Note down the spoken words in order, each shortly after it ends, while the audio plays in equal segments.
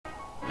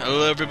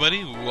Hello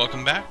everybody,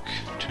 welcome back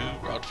to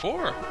Route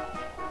 4.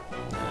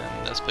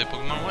 And let's play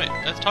Pokemon White.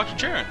 Let's talk to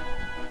Cheren.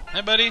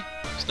 Hi buddy.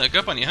 Snuck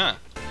up on you, huh?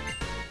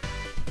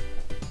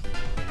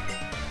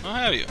 I'll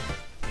have you.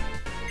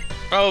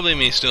 Probably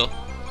me still.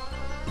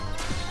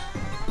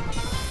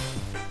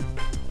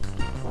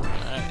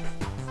 Alright.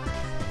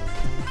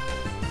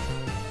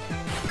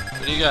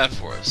 What do you got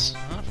for us?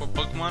 Huh, for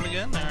Pokemon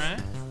again? Alright.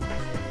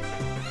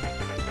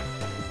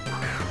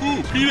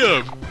 Ooh,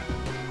 P-Dub!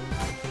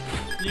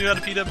 You got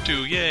a P-Dub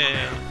too,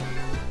 yay!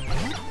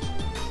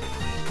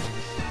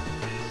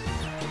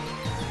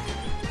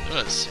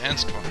 What a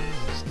sandstorm.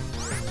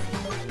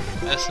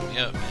 Messing me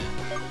up, man.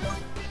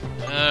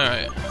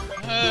 Alright.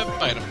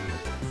 Bite him.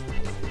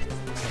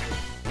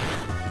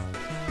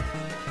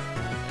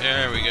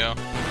 There we go.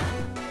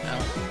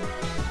 Ow.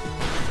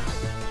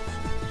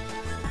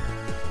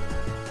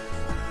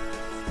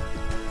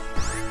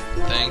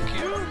 Thank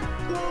you.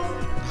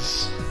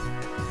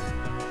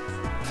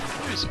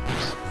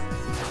 Resource.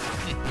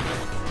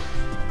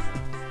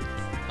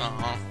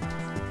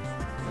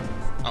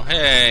 Oh,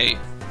 hey!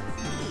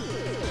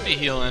 Be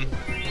healing.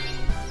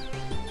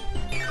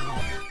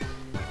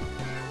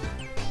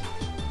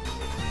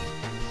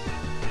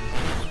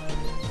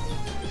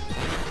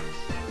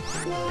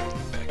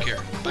 Back here.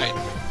 Bite.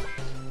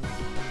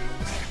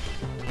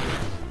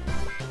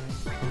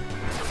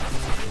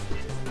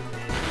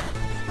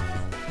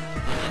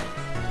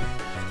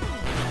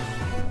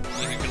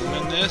 Think you can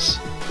win this?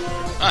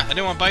 Ah, I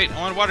didn't want bite. I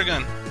want a water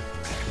gun.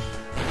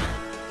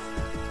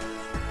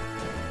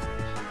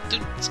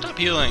 Dude, stop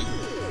healing.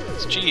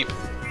 It's cheap.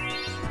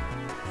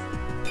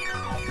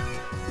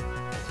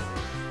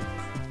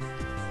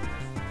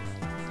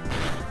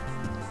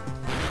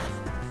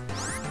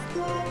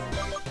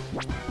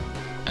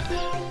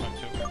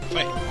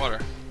 Fight, water.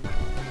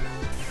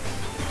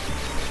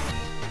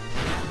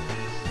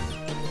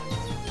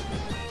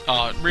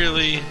 Oh,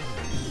 really?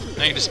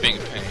 Now you're just being a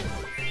pain.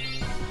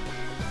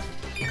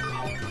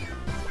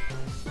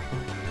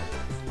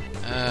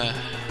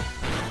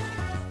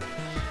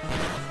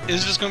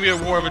 It's just gonna be a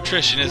war of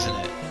attrition, isn't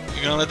it?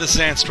 You're gonna let the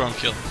sandstorm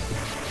kill him.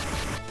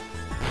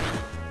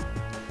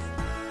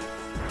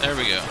 There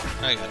we go.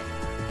 I got him.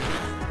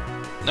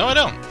 No, I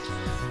don't.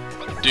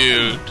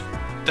 Dude,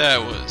 that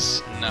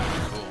was not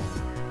cool.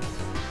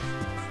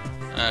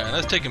 Alright,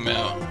 let's take him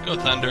out. Go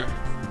Thunder.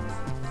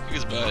 Kick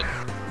his butt.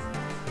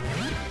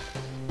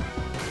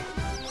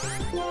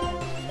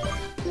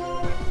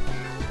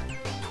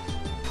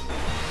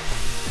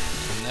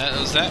 And that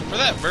was that for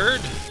that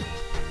bird.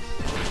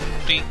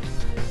 Pink.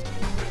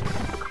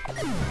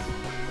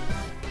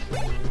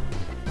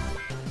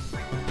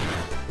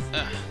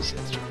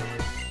 Sandstorm.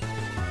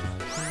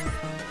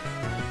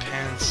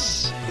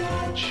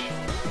 Pansage.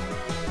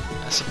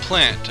 That's a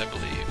plant, I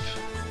believe.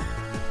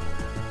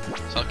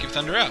 So I'll keep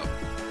Thunder out.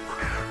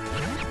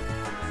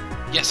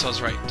 Yes, I was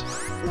right.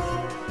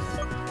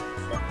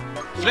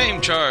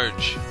 Flame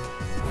charge!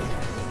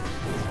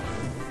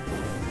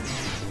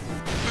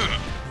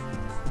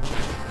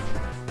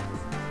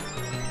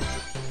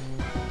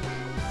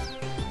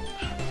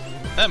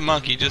 That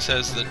monkey just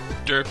has the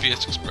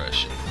derpiest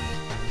expression.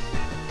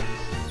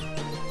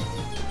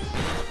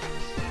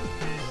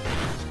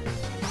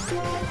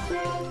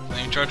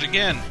 Flame charge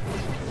again.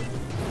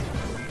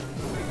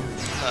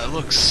 That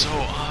looks so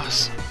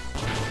awesome.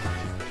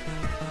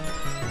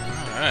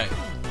 Alright.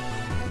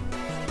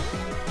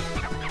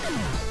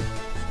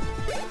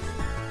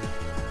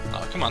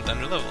 Oh, come on,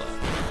 Thunder, level up.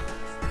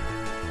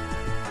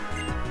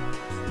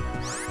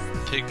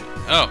 Pig.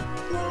 Oh,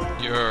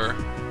 you're.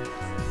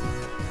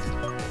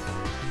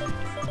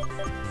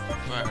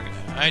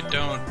 I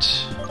don't.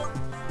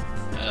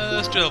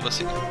 Let's do Elvis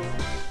again.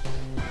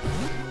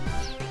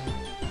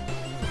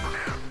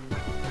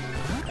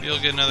 You'll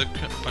get another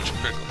bunch of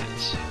critical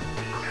hits.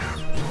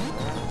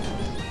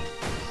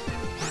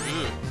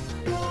 Ooh.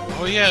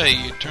 Oh yeah,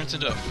 he turns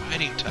into a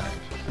fighting type.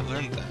 I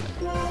learned that.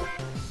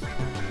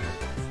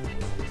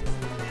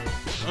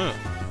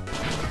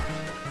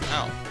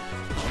 Ow.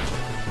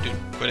 Dude,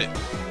 quit it.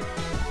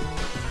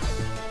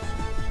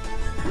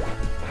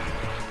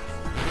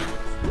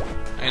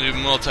 I can do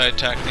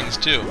multi-attack things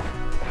too.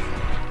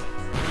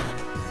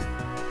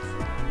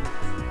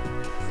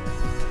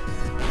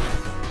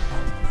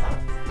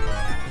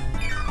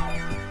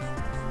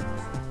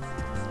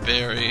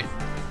 Very.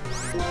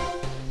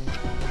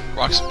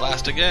 Rock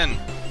Blast again.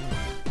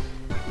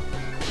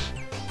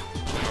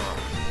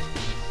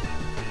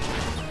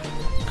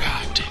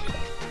 God dang it.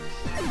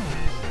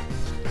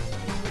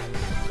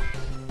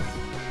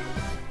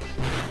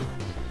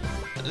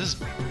 This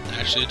is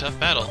actually a tough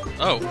battle.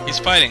 Oh, he's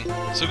fighting.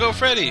 So go,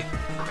 Freddy!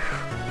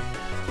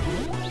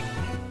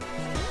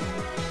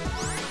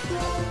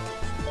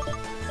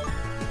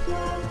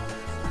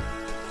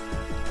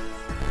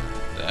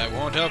 That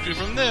won't help you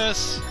from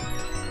this.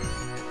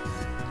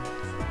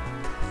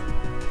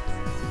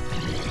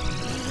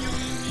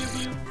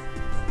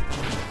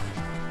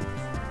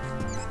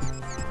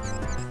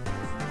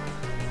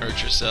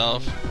 Hurt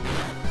yourself.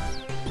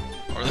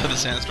 Or let the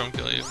sandstorm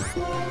kill you.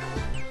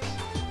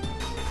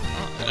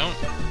 Oh, don't.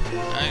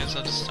 I guess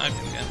I'll just snipe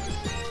him again.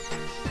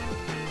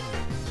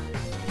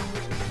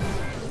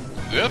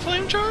 Do you have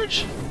flame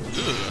charge?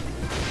 Ugh.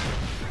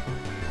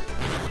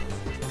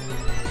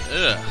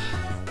 Ugh.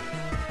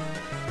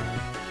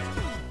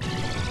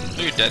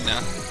 Oh, you're dead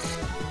now.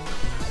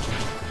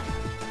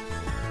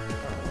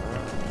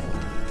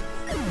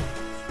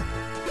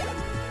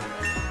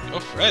 Go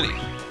Freddy.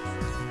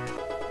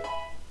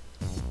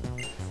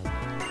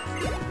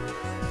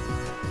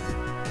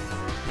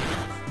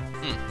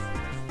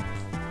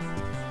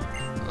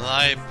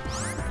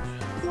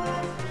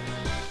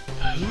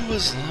 Who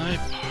was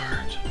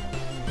Liepard?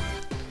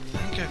 I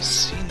think I've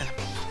seen that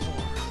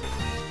before.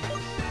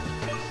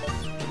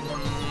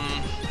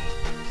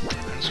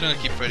 I'm just gonna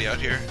keep Freddy out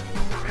here.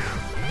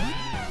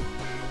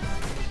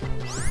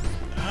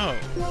 Oh,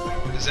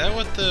 is that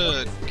what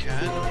the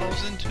cat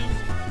falls into?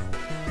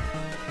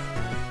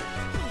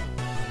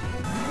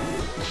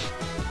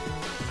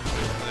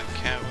 The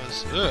cat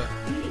was. Ugh.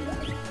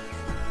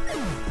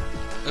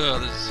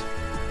 Ugh, this.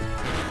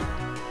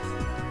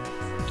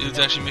 Dude's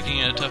actually making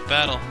it a tough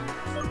battle.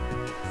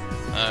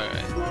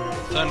 Alright.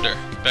 Thunder,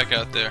 get back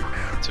out there.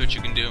 See what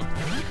you can do.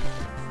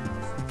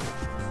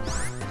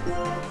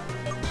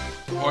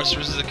 Horse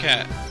versus a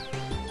cat.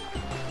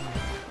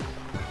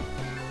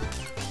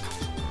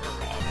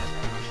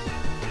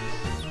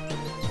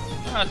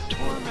 Ah,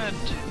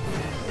 torment.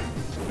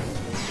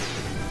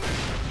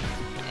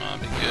 Come on,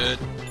 be good.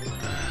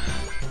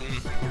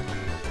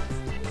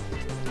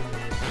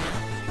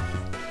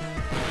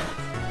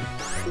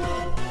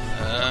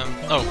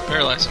 Oh,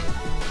 paralyze him.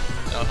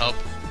 That'll help.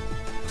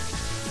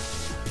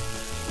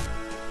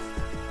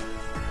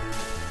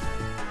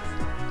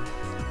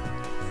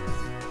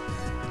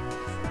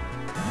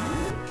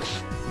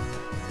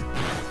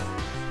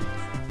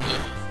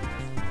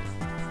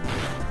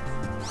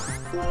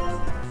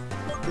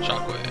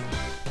 Shockwave.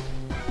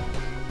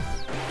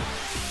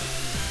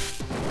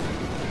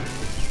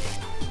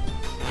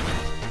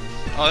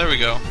 Oh, there we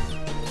go.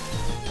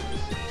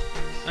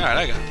 Alright,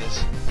 I got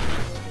this.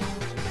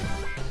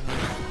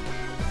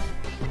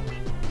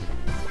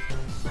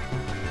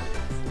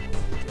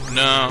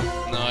 No,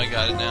 I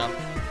got it now.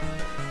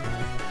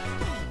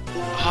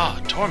 Ah,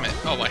 torment.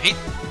 Oh, I hate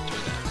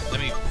doing that. Let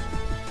me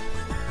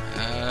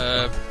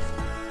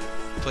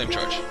flame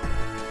charge.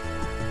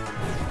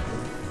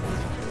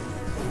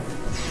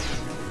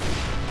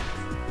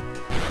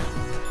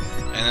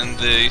 And then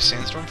the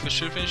sandstorm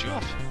should finish you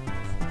off.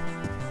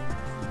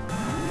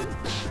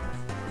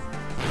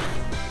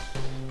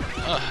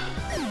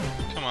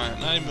 Come on,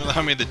 not even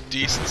allow me the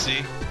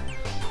decency.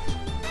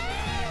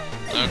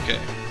 Okay.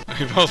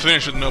 We both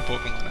finished with no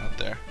Pokemon out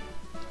there.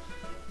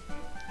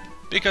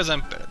 Because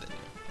I'm better than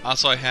you.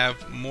 Also, I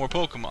have more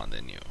Pokemon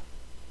than you.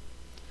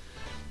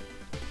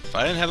 If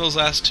I didn't have those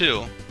last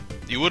two,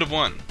 you would have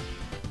won.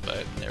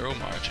 But narrow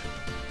margin.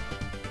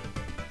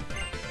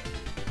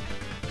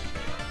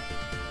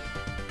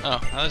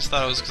 Oh, I just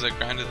thought it was because I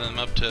grinded them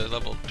up to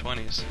level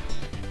 20s.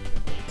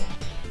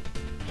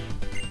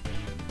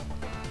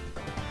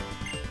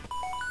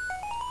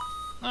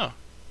 Oh.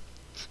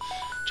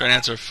 Trying to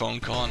answer a phone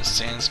call in a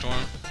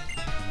sandstorm.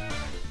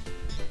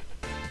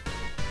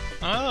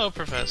 Oh, hello,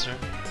 Professor.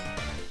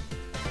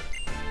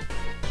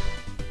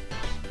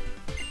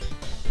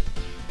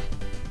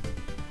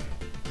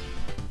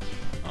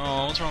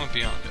 Oh, what's wrong with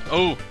Bianca?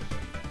 Oh!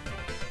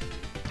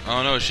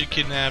 Oh no, is she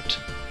kidnapped?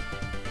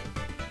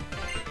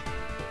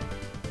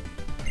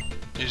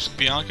 Is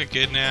Bianca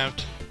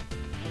kidnapped?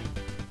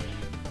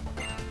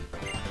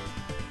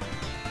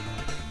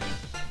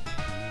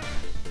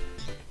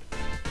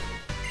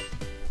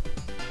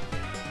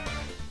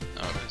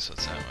 Oh, okay, so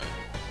it's that way.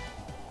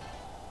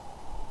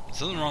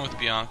 There's nothing wrong with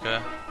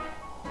Bianca.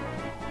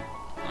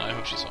 I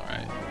hope she's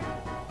alright.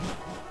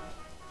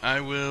 I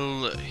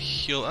will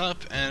heal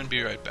up and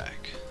be right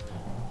back.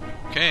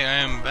 Okay, I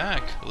am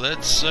back.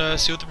 Let's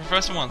see what the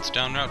professor wants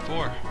down Route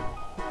 4.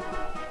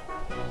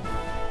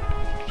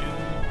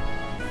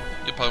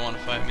 You'll probably want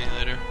to fight me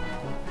later.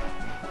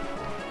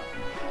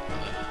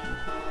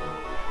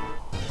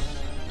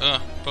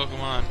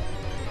 Pokemon.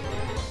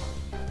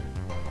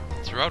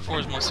 So Route 4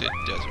 is mostly a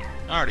desert.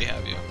 I already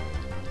have you.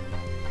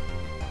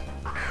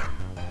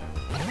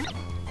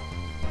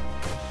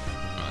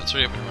 Let's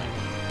hurry up and run.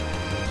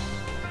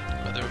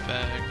 Weather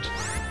effect.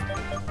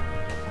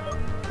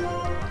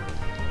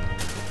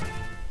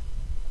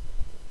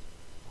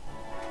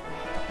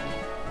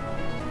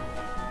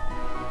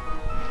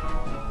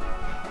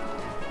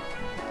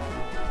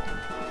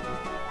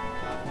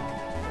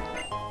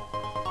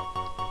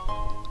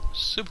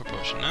 Super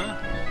potion, huh?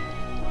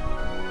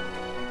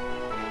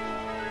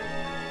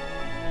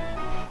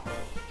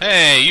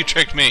 Hey, you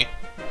tricked me!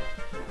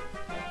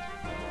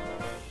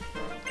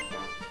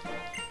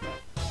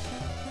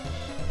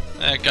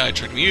 That guy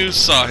tricked me. You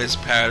saw his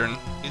pattern.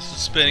 He's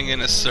spinning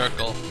in a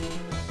circle.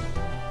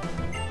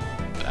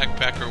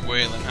 Backpacker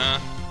Waylon, huh?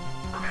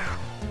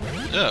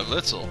 Yeah,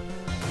 Litzel.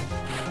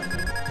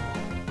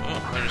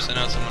 Oh, better send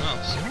out someone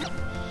else.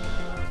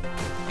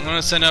 I'm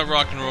gonna send out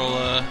Rock and Roll,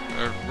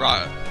 or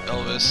Rock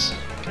Elvis.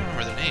 I can't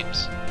remember their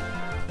names.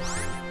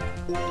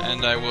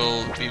 And I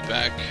will be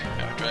back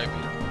after I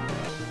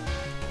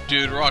beat.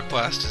 Dude, Rock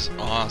Blast is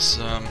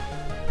awesome.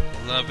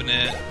 Loving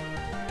it.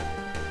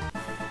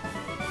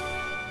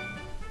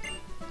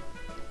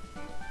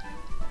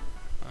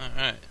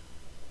 Alright.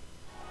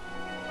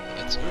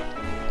 Let's go.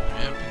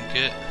 Yep, and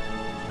get.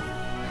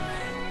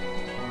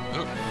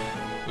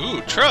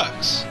 Ooh,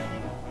 trucks!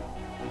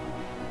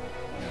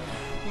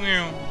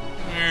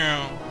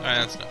 Alright,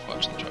 that's enough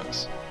watching the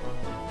trucks.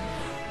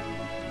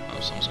 Oh,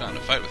 someone's gotten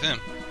in a fight with him.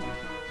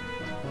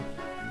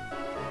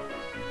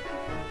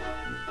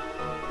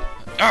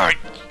 Alright!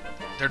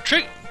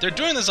 They're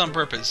doing this on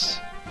purpose.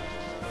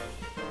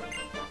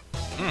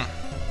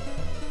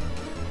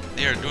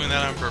 They are doing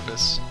that on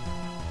purpose.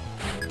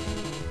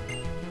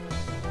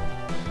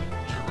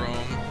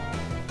 Jerome.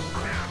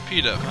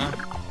 Pete up, huh?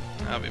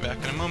 I'll be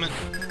back in a moment.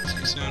 See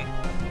you soon.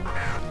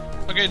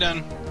 Okay,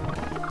 done.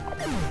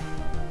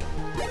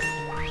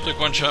 Took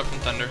one shot from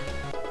Thunder.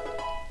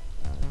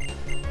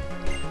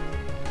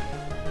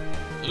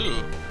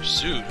 Ooh,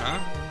 pursuit, huh?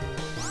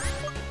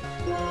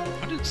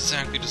 What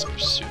exactly does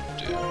pursuit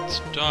do? It's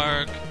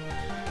dark.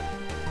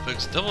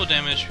 Inflicts double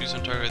damage to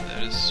on target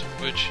that is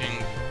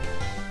switching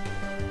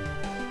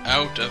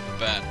out of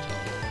battle.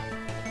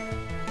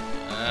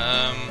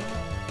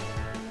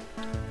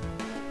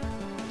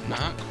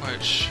 Not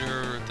quite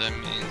sure what that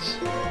means.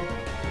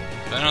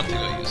 But I don't think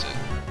I'll use it.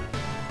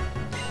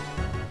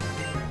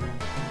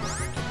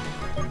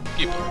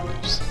 Keep up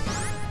moves.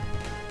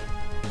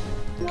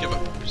 Give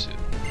up on pursuit.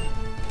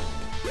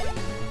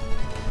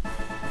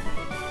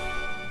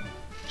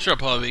 Sure, I'll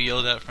probably be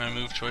yelled at for my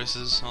move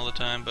choices all the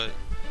time, but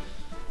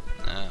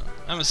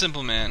I'm a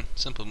simple man.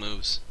 Simple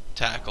moves.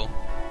 Tackle.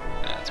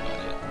 That's about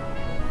it.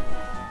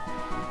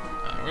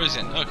 Where is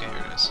it? Okay,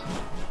 here it is.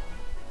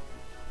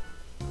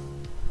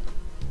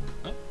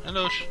 Oh,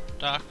 hello,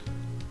 Doc.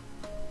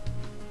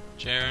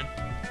 Cheren.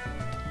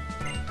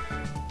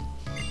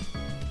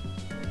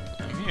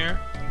 I'm here.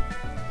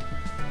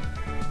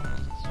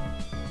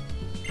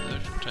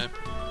 Type.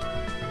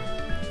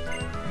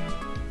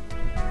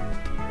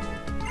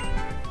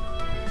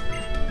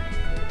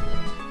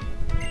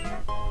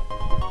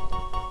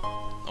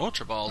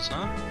 Ultra Balls,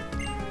 huh?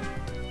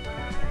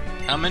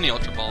 How many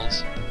Ultra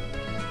Balls?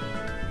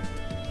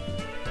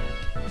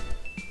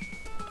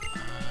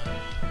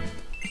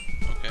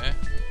 Okay.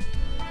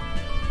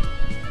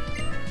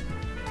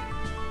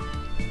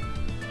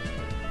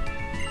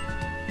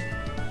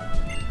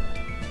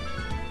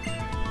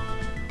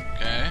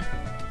 Okay.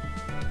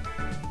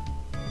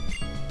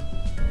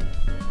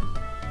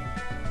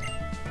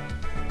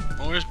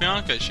 Well, where's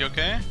Bianca? Is she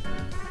okay?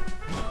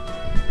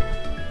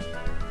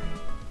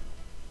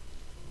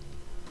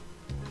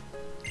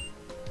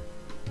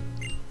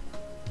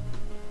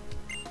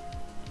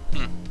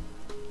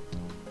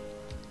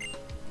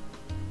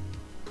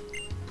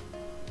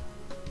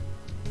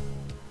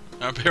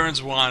 Our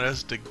parents want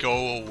us to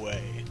go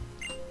away.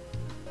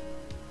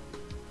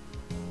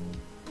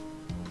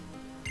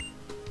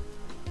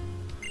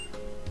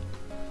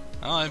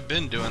 Well, I've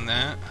been doing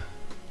that.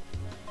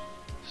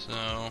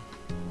 So...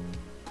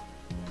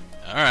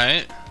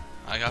 Alright.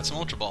 I got some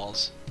Ultra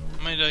Balls.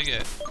 How many did I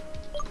get?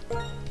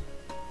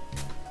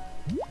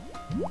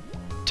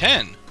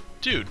 10!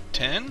 Dude,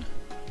 10?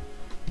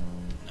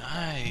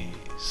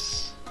 Nice.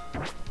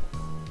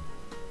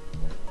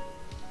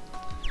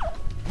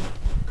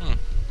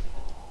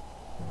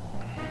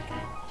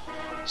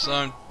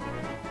 So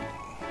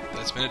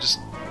this minute just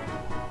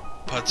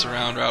putts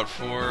around Route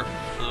 4 a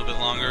little bit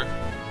longer.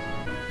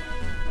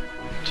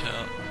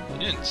 Until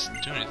he didn't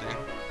do anything.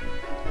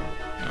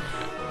 Oh,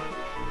 okay.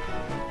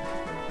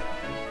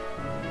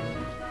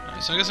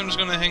 Alright, so I guess I'm just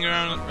gonna hang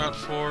around Route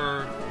 4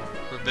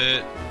 for a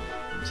bit.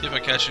 See if I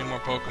catch any more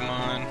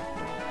Pokemon.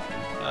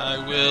 I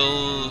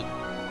will...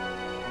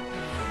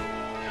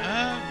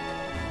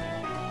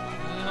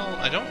 well,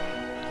 I don't...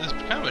 It's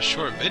kind of a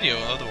short video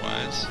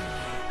otherwise.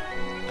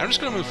 I'm just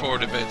going to move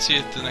forward a bit, see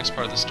if the next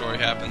part of the story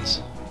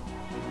happens.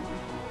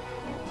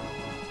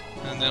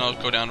 And then I'll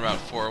go down Route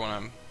 4 when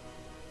I'm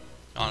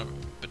on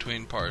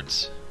between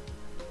parts.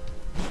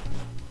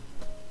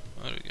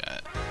 What do we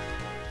got?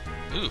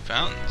 Ooh,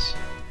 fountains.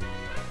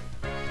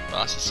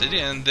 Bossa City,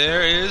 and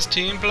there is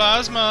Team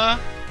Plasma!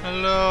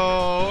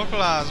 Hello,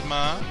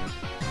 Plasma!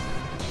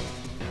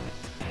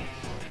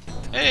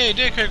 Hey,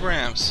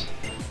 Dickrograms!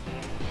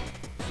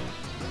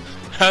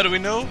 How do we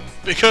know?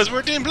 Because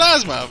we're Team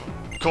Plasma!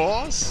 Of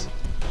course.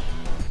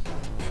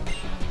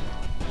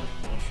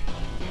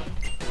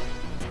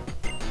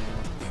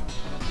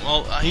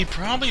 Well, he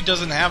probably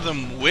doesn't have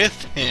them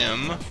with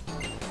him.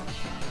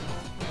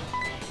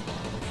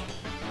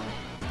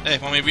 Hey,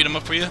 want me to beat him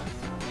up for you?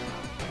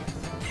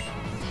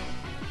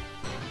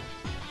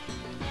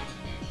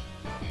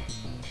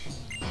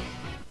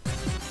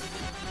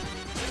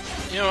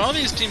 You know, all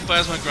these Team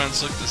Plasma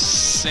grunts look the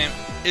same.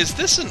 Is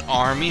this an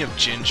army of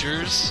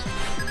gingers?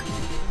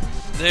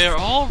 They're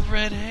all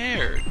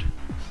red-haired.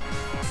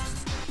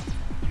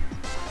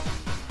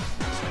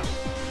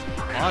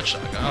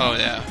 Watchdog. Oh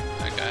yeah,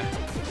 that guy.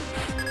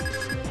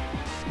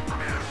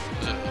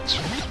 That looks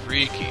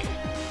freaky.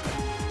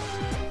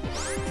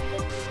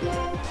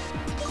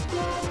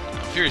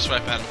 Fury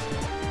swipe at him.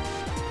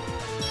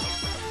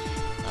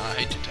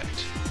 I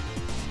detect.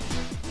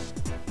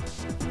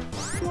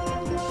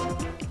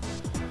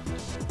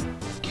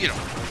 Get him.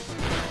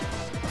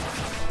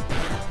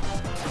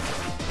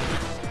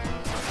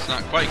 It's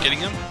not quite getting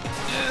him.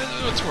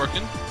 Yeah, it's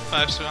working.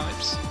 5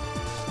 swipes.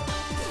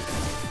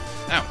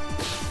 Ow.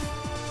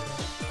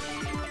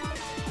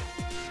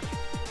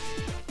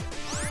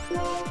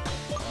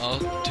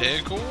 I'll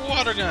take a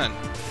water gun.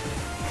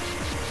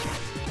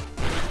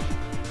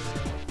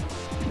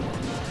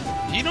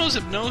 He knows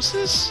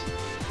hypnosis?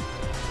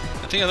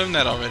 I think I learned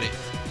that already.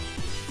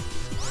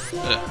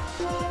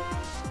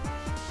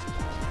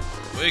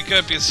 Wake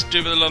up, you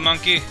stupid little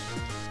monkey.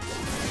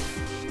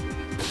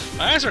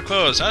 My eyes are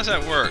closed. How does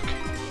that work?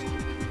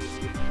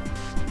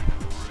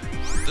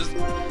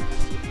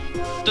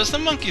 Does the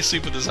monkey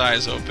sleep with his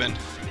eyes open?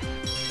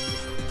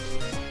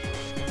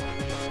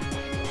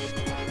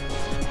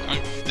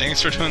 Thanks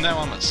for doing that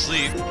while I'm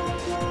asleep.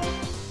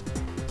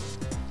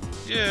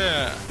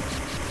 Yeah.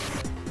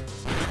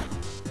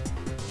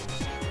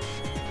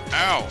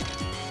 Ow.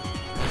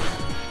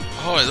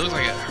 Oh, it looks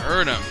like it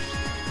hurt him.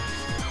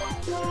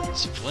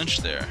 It's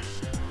flinched there.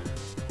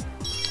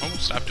 Oh,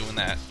 stop doing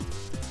that.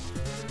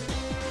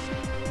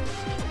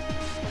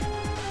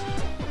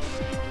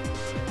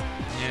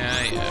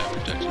 Yeah,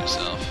 protect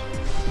yourself.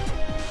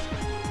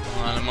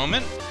 Hold on a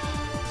moment.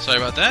 Sorry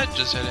about that,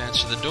 just had to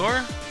answer the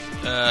door.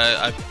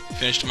 I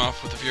finished him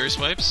off with the Fury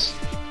Swipes.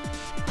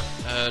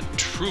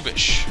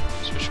 Trubbish.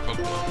 Switch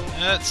Pokemon.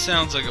 That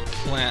sounds like a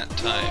plant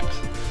type.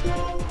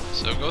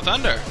 So go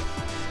Thunder.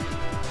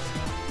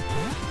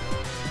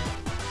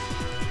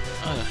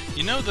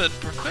 You know, the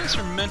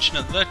professor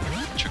mentioned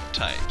electric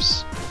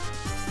types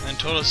and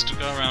told us to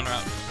go around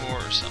Route 4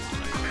 or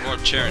something. Or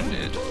Cheren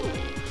did.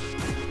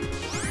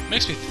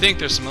 Makes me think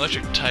there's some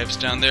electric types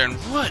down there, and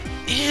what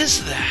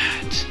is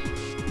that?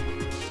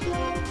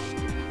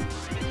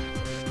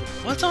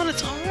 What's on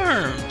its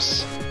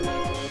arms?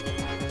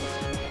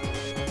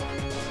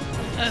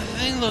 That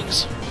thing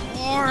looks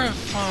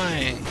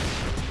horrifying.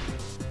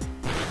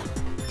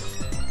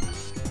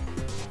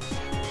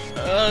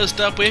 Oh,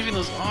 stop waving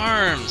those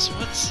arms.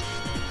 What's...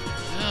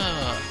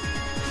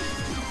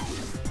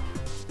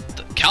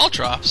 The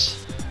Caltrops?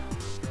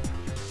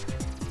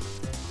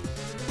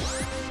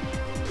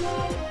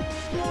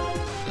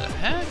 The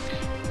heck?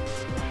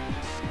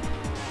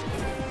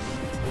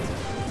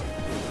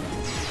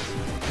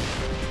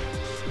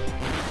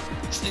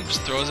 This thing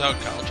just throws out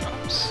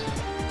Caltrops.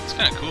 It's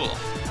kinda cool.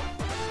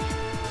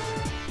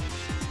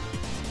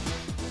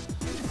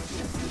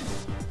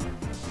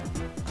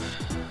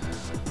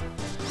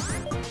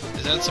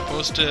 Is that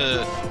supposed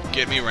to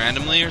get me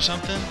randomly or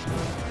something?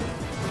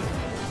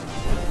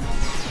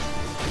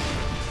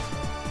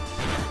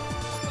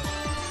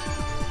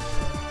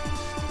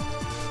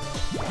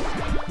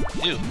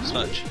 Ew,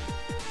 smudge.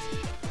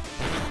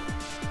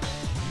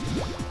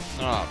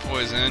 Ah,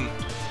 poison.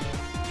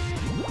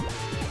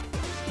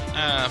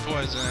 Ah,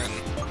 poison.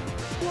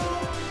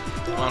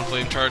 Come on,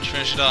 Flame Charge,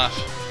 finish it off.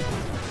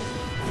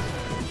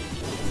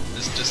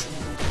 This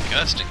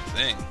disgusting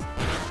thing.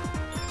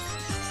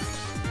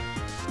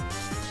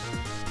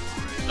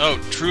 Oh,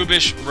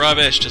 Trubbish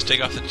rubbish. Just take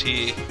off the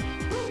T.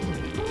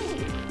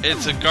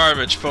 It's a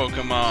garbage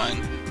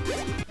Pokemon.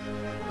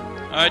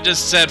 I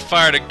just set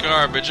fire to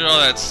garbage. Oh,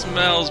 that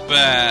smells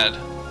bad.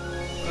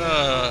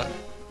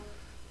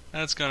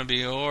 That's gonna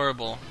be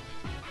horrible.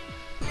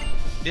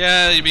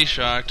 Yeah, you'd be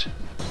shocked.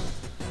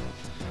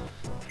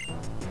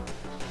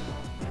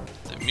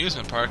 The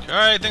amusement park.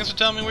 Alright, thanks for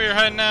telling me where you're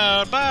hiding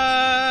out.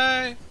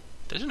 Bye!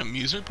 There's an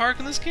amusement park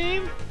in this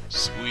game?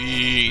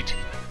 Sweet.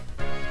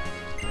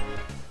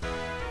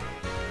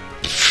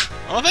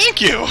 Oh,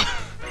 thank you!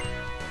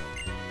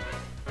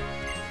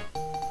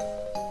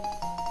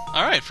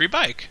 Alright, free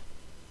bike.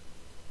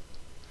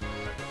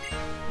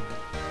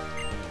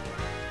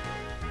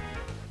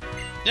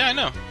 Yeah, I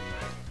know.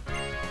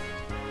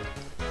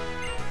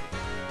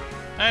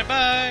 Alright,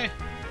 bye!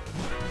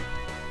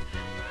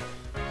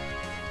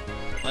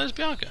 Where's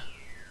Bianca?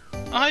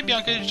 Oh, hi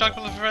Bianca, did you talk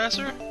with the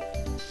professor?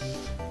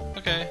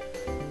 Okay.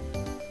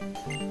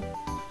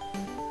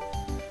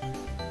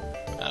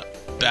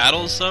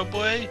 Battle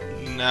Subway?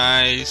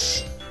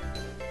 Nice.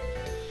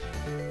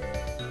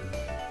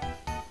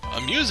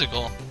 A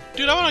musical?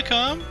 Dude, I wanna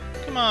come.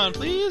 Come on,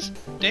 please.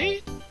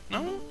 Date?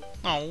 No?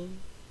 No.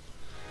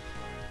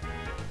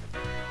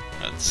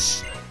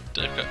 That's...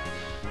 That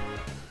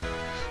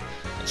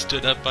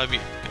stood up by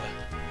Bianca.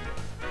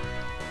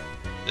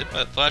 Hit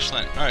by the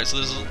flashlight. Alright, so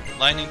there's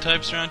lightning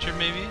types around here,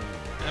 maybe?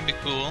 That'd be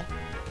cool.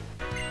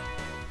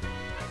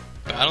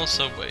 Battle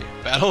Subway.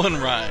 Battle and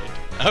Ride.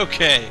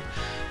 Okay.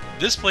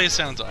 This place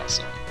sounds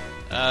awesome.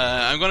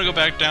 I'm going to go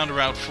back down to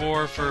Route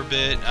 4 for a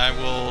bit. I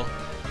will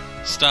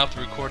stop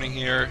the recording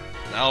here.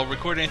 I'll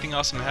record anything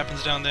awesome that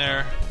happens down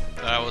there.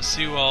 I will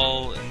see you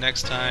all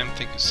next time.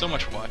 Thank you so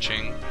much for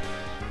watching.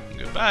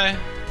 Goodbye.